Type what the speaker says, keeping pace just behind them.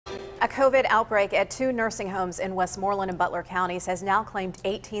A COVID outbreak at 2 nursing homes in Westmoreland and Butler counties has now claimed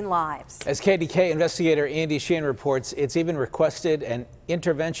 18 lives. As KDKA investigator Andy Sheehan reports, it's even requested an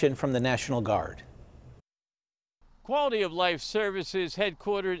intervention from the National Guard. Quality of Life Services,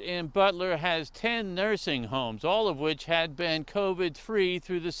 headquartered in Butler, has 10 nursing homes, all of which had been COVID-free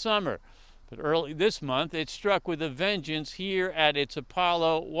through the summer. But early this month, it struck with a vengeance here at its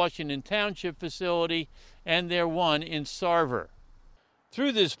Apollo, Washington Township facility and their one in Sarver.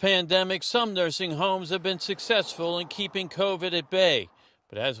 Through this pandemic, some nursing homes have been successful in keeping COVID at bay.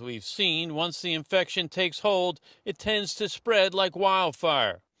 But as we've seen, once the infection takes hold, it tends to spread like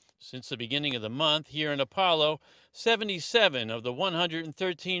wildfire. Since the beginning of the month, here in Apollo, 77 of the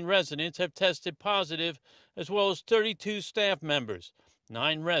 113 residents have tested positive, as well as 32 staff members.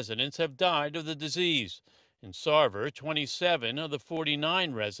 9 residents have died of the disease. In Sarver, 27 of the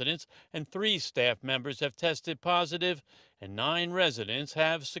 49 residents and 3 staff members have tested positive, and 9 residents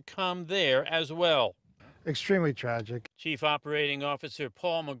have succumbed there as well. Extremely tragic. Chief Operating Officer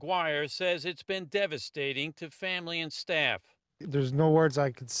Paul McGuire says it's been devastating to family and staff. There's no words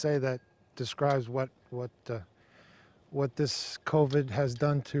I could say that describes what this COVID has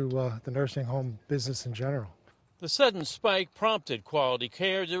done to the nursing home business in general. The sudden spike prompted Quality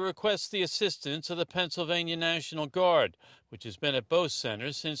Care to request the assistance of the Pennsylvania National Guard, which has been at both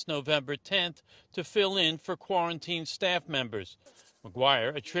centers since November 10th to fill in for quarantined staff members.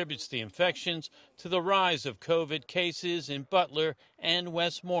 McGuire attributes the infections to the rise of COVID cases in Butler and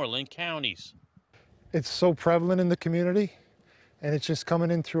Westmoreland counties. It's so prevalent in the community, and it's just coming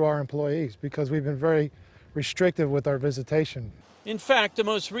in through our employees because we've been very restrictive with our visitation. In fact, the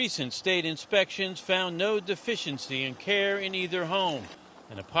most recent state inspections found no deficiency in care in either home,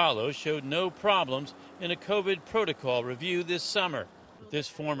 and Apollo showed no problems in a COVID protocol review this summer. But this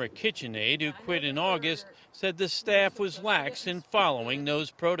former kitchen aide who quit in August said the staff was lax in following those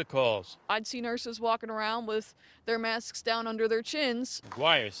protocols. I'd see nurses walking around with their masks down under their chins.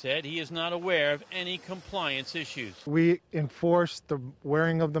 McGuire said he is not aware of any compliance issues. We enforce the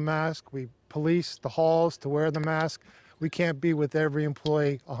wearing of the mask. We police the halls to wear the mask. We can't be with every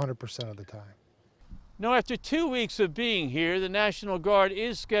employee 100% of the time. Now, after 2 weeks of being here, the National Guard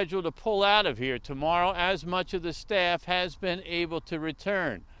is scheduled to pull out of here tomorrow, as much of the staff has been able to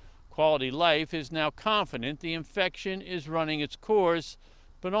return. Quality Life is now confident the infection is running its course,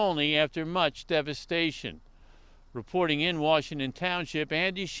 but only after much devastation. Reporting in Washington Township,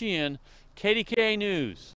 Andy Sheehan, KDKA News.